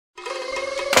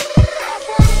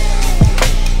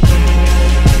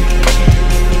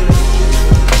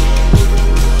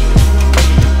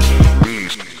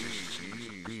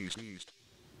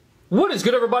is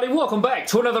good, everybody? Welcome back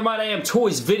to another My Damn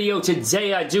Toys video.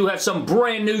 Today I do have some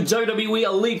brand new WWE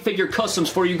Elite figure customs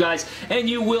for you guys, and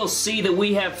you will see that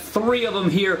we have 3 of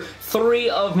them here. 3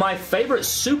 of my favorite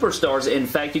superstars. In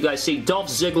fact, you guys see Dolph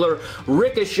Ziggler,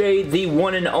 Ricochet, the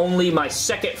one and only, my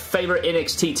second favorite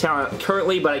NXT talent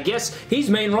currently, but I guess he's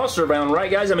main roster bound, right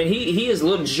guys? I mean, he is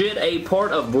legit a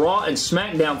part of Raw and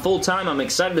Smackdown full time. I'm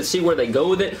excited to see where they go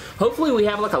with it. Hopefully we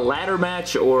have like a ladder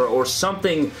match or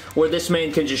something where this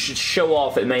man can just show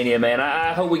off at Mania, man.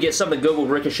 I hope we get something good with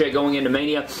Ricochet going into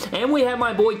Mania. And we have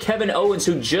my boy Kevin Owens,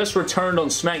 who just returned on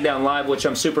Smackdown Live, which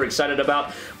I'm super excited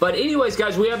about. But anyways,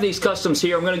 guys, we have these customs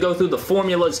here. I'm going to go through the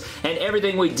formulas and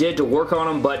everything we did to work on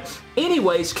them. But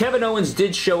anyways, Kevin Owens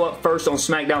did show up first on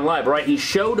Smackdown Live, right? He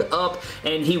showed up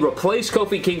and he replaced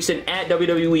Kofi Kingston at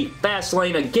WWE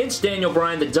Fastlane against Daniel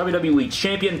Bryan, the WWE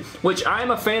Champion, which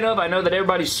I'm a fan of. I know that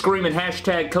everybody's screaming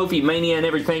hashtag Kofi Mania and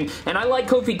everything, and I like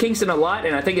Kofi Kingston a lot,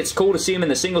 and I think it's cool to see him in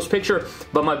the singles picture,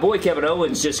 but my boy Kevin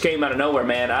Owens just came out of nowhere,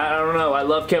 man. I don't know. I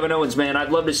love Kevin Owens, man.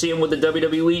 I'd love to see him with the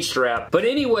WWE strap. But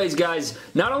anyways, guys,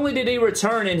 not only did he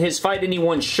return in his Fight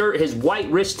Anyone shirt, his white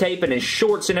wrist tape, and his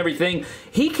shorts and everything,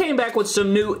 he came back with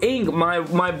some new ink.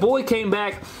 My boy came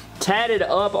back tatted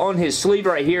up on his sleeve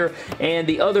right here, and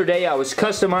the other day I was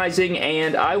customizing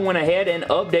and I went ahead and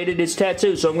updated his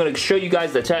tattoo. So I'm going to show you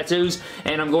guys the tattoos,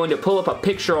 and I'm going to pull up a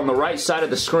picture on the right side of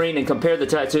the screen and compare the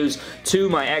tattoos to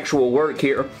my actual work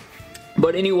here.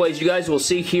 But anyways, you guys will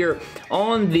see here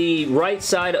on the right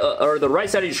side, or the right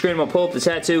side of your screen, I'm going to pull up the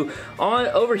tattoo.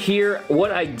 Over here,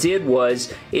 what I did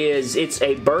is it's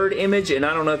a bird image, and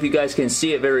I don't know if you guys can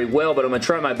see it very well, but I'm going to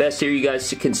try my best here. You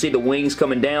guys can see the wings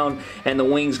coming down, and the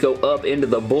wings go up into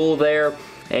the bull there.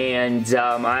 And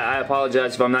I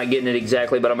apologize if I'm not getting it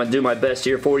exactly, but I'm going to do my best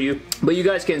here for you. But you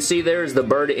guys can see there's the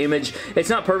bird image. It's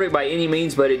not perfect by any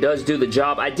means, but it does do the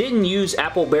job. I didn't use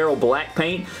apple barrel black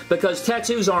paint because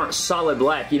tattoos aren't solid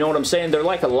black. You know what I'm saying? They're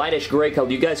like a lightish gray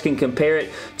color. You guys can compare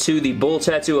it to the bull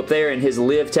tattoo up there and his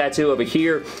live tattoo over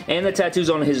here. And the tattoos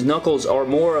on his knuckles are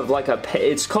more of like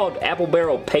it's called apple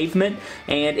barrel pavement,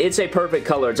 and it's a perfect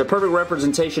color. It's a perfect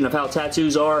representation of how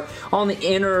tattoos are. On the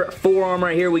inner forearm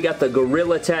right here, we got the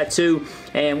gorilla tattoo,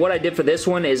 and what I did for this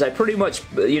one is I pretty much,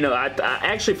 you know, I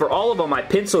actually for all of them I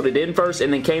penciled it in first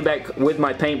and then came back with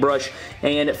my paintbrush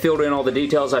and filled in all the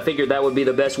details. I figured that would be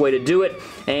the best way to do it,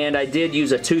 and I did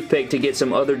use a toothpick to get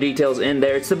some other details in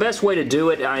there. It's the best way to do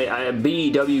it.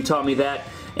 BEW taught me that,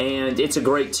 and it's a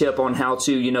great tip on how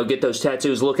to, you know, get those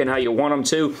tattoos looking how you want them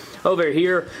to. Over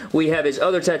here, we have his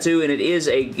other tattoo, and it is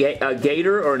a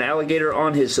gator or an alligator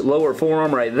on his lower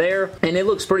forearm right there, and it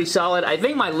looks pretty solid. I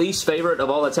think my least favorite of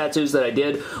all the tattoos that I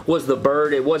did was the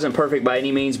bird. It wasn't perfect by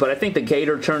any means, but I think the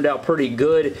gator turned out pretty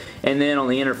good. And then on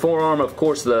the inner forearm, of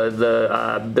course,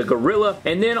 the gorilla.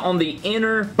 And then on the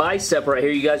inner bicep right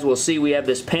here, you guys will see we have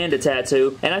this panda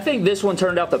tattoo, and I think this one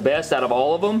turned out the best out of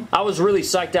all of them. I was really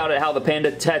psyched out at how the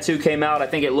panda tattoo came out. I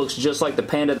think it looks just like the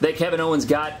panda that Kevin Owens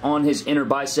got on his inner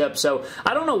bicep. So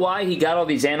I don't know why he got all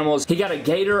these animals. He got a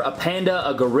gator, a panda,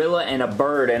 a gorilla, and a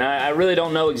bird, and I really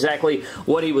don't know exactly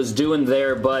what he was doing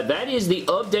there, but that is the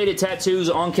updated tattoos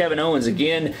on Kevin Owens.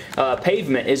 Again,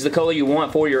 pavement is the color you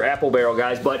want for your apple barrel,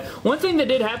 guys. But one thing that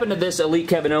did happen to this Elite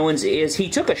Kevin Owens is he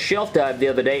took a shelf dive the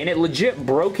other day, and it legit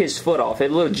broke his foot off.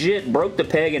 It legit broke the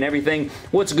peg and everything.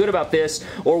 What's good about this,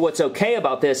 or what's okay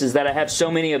about this, is that I have so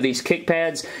many of these kick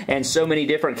pads and so many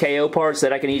different KO parts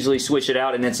that I can easily switch it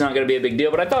out, and it's not going to be a big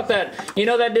deal. But I thought that, you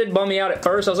know, that did bum me out at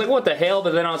first. I was like, what the hell?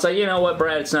 But then I was like, you know what,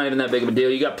 Brad, it's not even that big of a deal.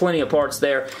 You got plenty of parts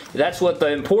there. That's what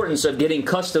the importance of getting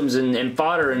customs and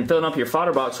fodder and filling up your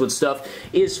fodder box with stuff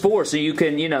is for, so you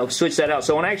can, you know, switch that out.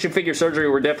 So on Action Figure Surgery,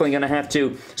 we're definitely going to have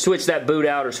to switch that boot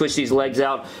out or switch these legs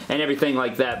out and everything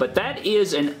like that. But that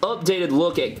is an updated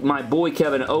look at my boy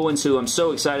Kevin Owens, who I'm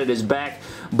so excited is back.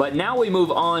 But now we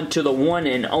move on to the one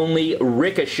and only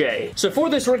Ricochet. So for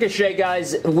this Ricochet,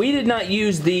 guys, we did not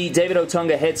use the David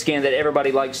Otunga head scan that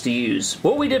everybody likes to use.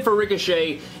 What we did for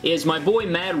Ricochet is my boy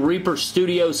Mad Reaper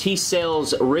Studios, he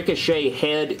sells Ricochet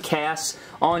head casts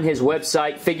on his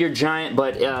website, Figure Giant,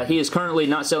 but he is currently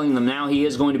not selling them now. He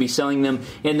is going to be selling them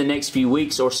in the next few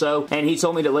weeks or so, and he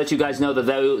told me to let you guys know that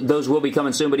those will be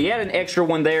coming soon, but he had an extra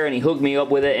one there, and he hooked me up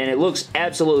with it, and it looks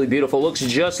absolutely beautiful. It looks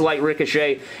just like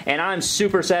Ricochet, and I'm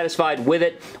super satisfied with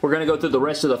it. We're going to go through the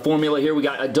rest of the formula here. We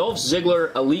got a Dolph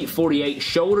Ziggler Elite 48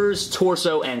 shoulders,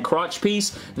 torso, and crotch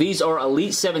piece. These are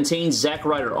Elite 17 Zack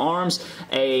Ryder arms,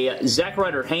 a Zack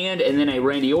Ryder hand, and then a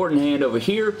Randy Orton hand over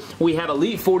here. We have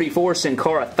Elite 44 Sin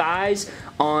Cara thighs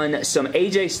on some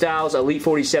AJ Styles Elite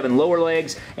 47 lower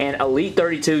legs and Elite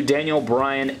 32 Daniel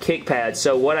Bryan kick pads.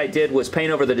 So what I did was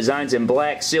paint over the designs in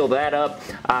black, seal that up.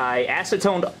 I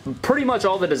acetoned pretty much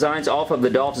all the designs off of the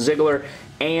Dolph Ziggler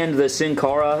and the Sin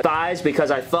Cara thighs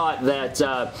because I thought that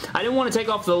I didn't want to take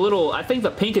off the little, I think the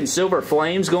pink and silver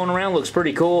flames going around looks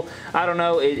pretty cool. I don't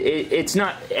know, it's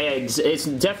not eggs. It's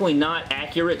definitely not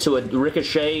accurate to a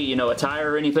Ricochet, you know,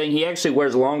 attire or anything. He actually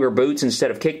wears longer boots instead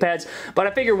of kick pads, but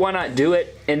I figured why not do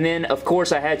it. And then, of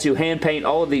course, I had to hand paint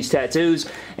all of these tattoos,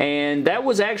 and that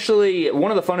was actually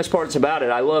one of the funnest parts about it.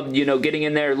 I loved, you know, getting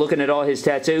in there, looking at all his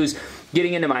tattoos,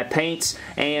 getting into my paints,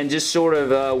 and just sort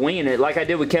of winging it like I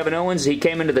did with Kevin Owens. He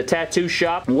came into the tattoo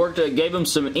shop, gave him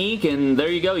some ink, and there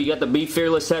you go. You got the Be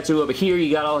Fearless tattoo over here.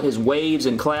 You got all his waves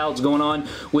and clouds going on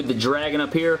with the dragon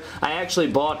up here. I actually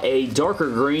bought a darker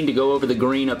green to go over the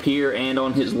green up here and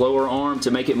on his lower arm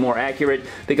to make it more accurate,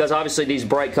 because obviously these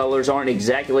bright colors aren't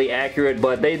exactly accurate,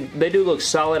 but they do look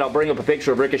solid. I'll bring up a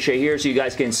picture of Ricochet here so you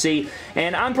guys can see,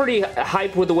 and I'm pretty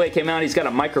hyped with the way it came out. He's got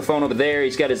a microphone over there.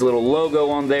 He's got his little logo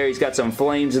on there. He's got some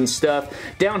flames and stuff.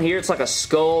 Down here, it's like a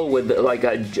skull with like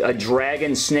a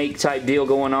dragon snake type deal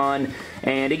going on,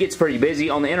 and it gets pretty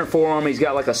busy. On the inner forearm, he's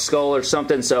got like a skull or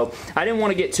something, so I didn't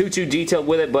want to get too detailed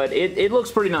with it, but it looks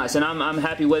pretty nice, and I'm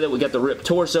happy with it. We got the ripped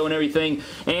torso and everything,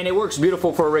 and it works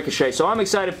beautiful for a Ricochet, so I'm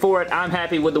excited for it. I'm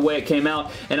happy with the way it came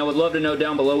out, and I would love to know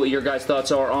down below what your guys'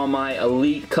 thoughts are on my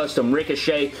Elite Custom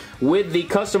Ricochet with the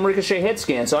Custom Ricochet head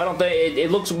scan. So I don't think it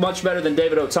looks much better than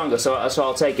David Otunga, so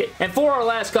I'll take it. And for our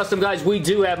last custom, guys, we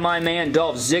do have my man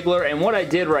Dolph Ziggler, and what I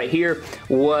did right here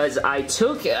was I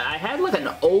had like an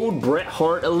old Bret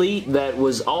Hart Elite that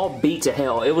was all beat to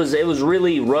hell. It was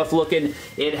really rough looking.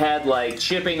 It had like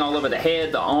chipping all over the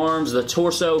head, the arms, the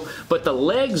torso, but the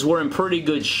legs were in pretty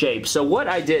good shape. So what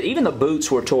I did, even the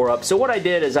boots were tore up. So what I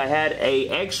did is I had a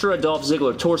extra Dolph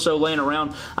Ziggler torso laying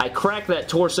around. I cracked that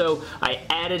torso. I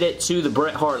added it to the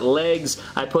Bret Hart legs.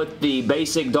 I put the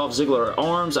basic Dolph Ziggler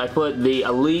arms. I put the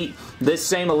Elite, this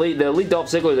same Elite, the Elite Dolph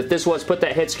Ziggler that this was, put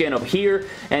that head scan up here,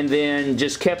 and then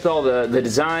just kept all the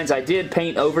designs. I did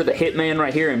paint over the Hitman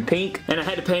right here in pink, and I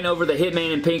had to paint over the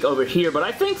Hitman in pink over here, but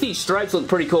I think these stripes look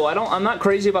pretty cool. I'm not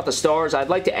crazy about the stars. I'd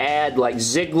like to add like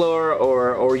Ziggler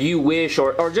or You Wish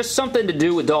or just something to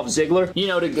do with Dolph Ziggler, you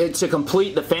know, to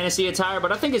complete the fantasy attire,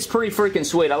 but I think it's pretty freaking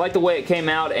sweet. I like the way it came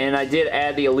out, and I did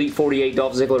add the Elite 48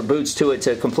 Dolph Ziggler boots to it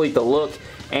to complete the look,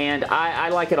 and I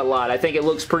like it a lot. I think it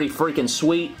looks pretty freaking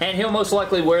sweet, and he'll most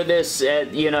likely wear this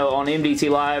at, you know, on MDT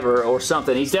Live or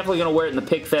something. He's definitely going to wear it in the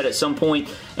pick fed at some point,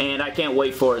 and I can't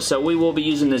wait for it. So we will be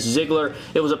using this Ziggler.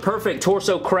 It was a perfect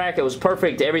torso crack. It was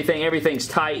perfect. Everything's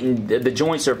tight, and the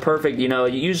joints are perfect. You know,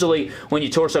 usually when you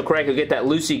torso crack, you'll get that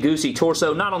loosey-goosey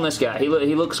torso. Not on this guy. He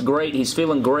looks great. He's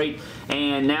feeling great,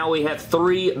 and now we have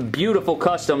 3 beautiful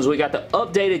customs. We got the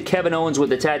updated Kevin Owens with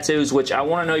the tattoos, which I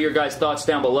want to know your guys' thoughts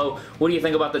down below. What do you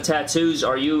think about the tattoos?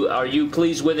 Are you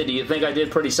pleased with it? Do you think I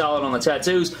did pretty solid on the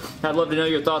tattoos? I'd love to know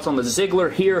your thoughts on the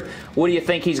Ziggler here. What do you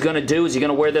think he's going to do? Is he going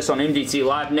to wear this on MDT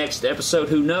Live next episode?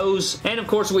 Who knows? And of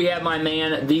course, we have my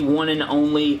man, the one and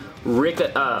only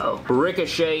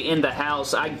Ricochet in the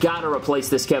house. I gotta replace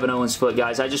this Kevin Owens foot,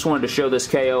 guys. I just wanted to show this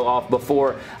KO off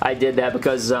before I did that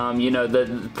because, you know,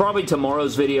 probably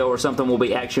tomorrow's video or something will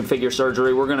be action figure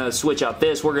surgery. We're gonna switch out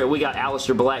this. We got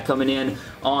Aleister Black coming in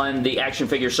on the action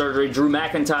figure surgery, Drew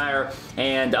McIntyre,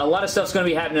 and a lot of stuff's gonna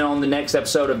be happening on the next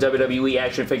episode of WWE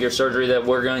Action Figure Surgery that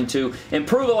we're going to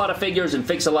improve a lot of figures and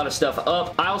fix a lot of stuff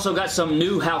up. I also got some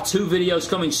new how-to videos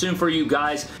coming soon for you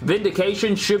guys.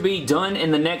 Vindication should be done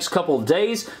in the next couple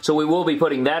days, so we will be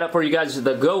putting that up for you guys.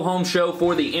 The go-home show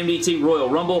for the MDT Royal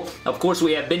Rumble. Of course,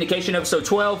 we have Vindication episode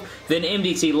 12, then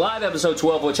MDT Live episode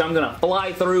 12, which I'm going to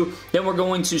fly through. Then we're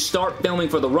going to start filming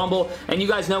for the Rumble, and you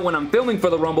guys know when I'm filming for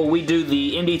the Rumble, we do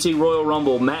the MDT Royal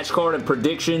Rumble match card and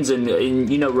predictions and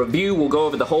you know, review. We'll go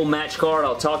over the whole match card.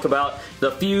 I'll talk about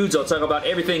the feuds. I'll talk about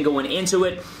everything going into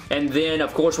it, and then,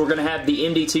 of course, we're going to have the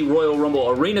MDT Royal Rumble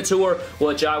Arena Tour,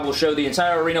 which I will show the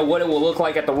entire arena, what it will look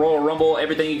like at the Royal Rumble,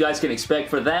 everything you guys can expect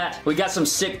for that. We got some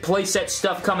sick playset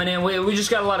stuff coming in. We just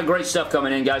got a lot of great stuff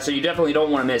coming in, guys, so you definitely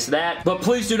don't want to miss that. But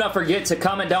please do not forget to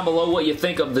comment down below what you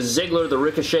think of the Ziggler, the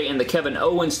Ricochet, and the Kevin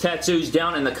Owens tattoos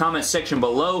down in the comment section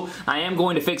below. I am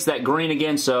going to fix that green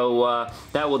again, so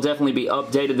that will definitely be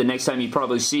updated the next time you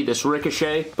probably see this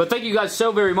Ricochet. But thank you guys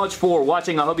so very much for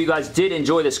watching. I hope you guys did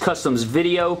enjoy this customs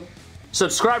video.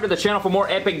 Subscribe to the channel for more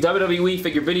epic WWE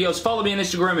figure videos. Follow me on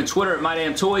Instagram and Twitter at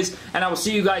MyDamnToys, and I will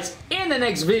see you guys in the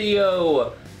next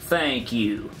video. Thank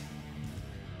you.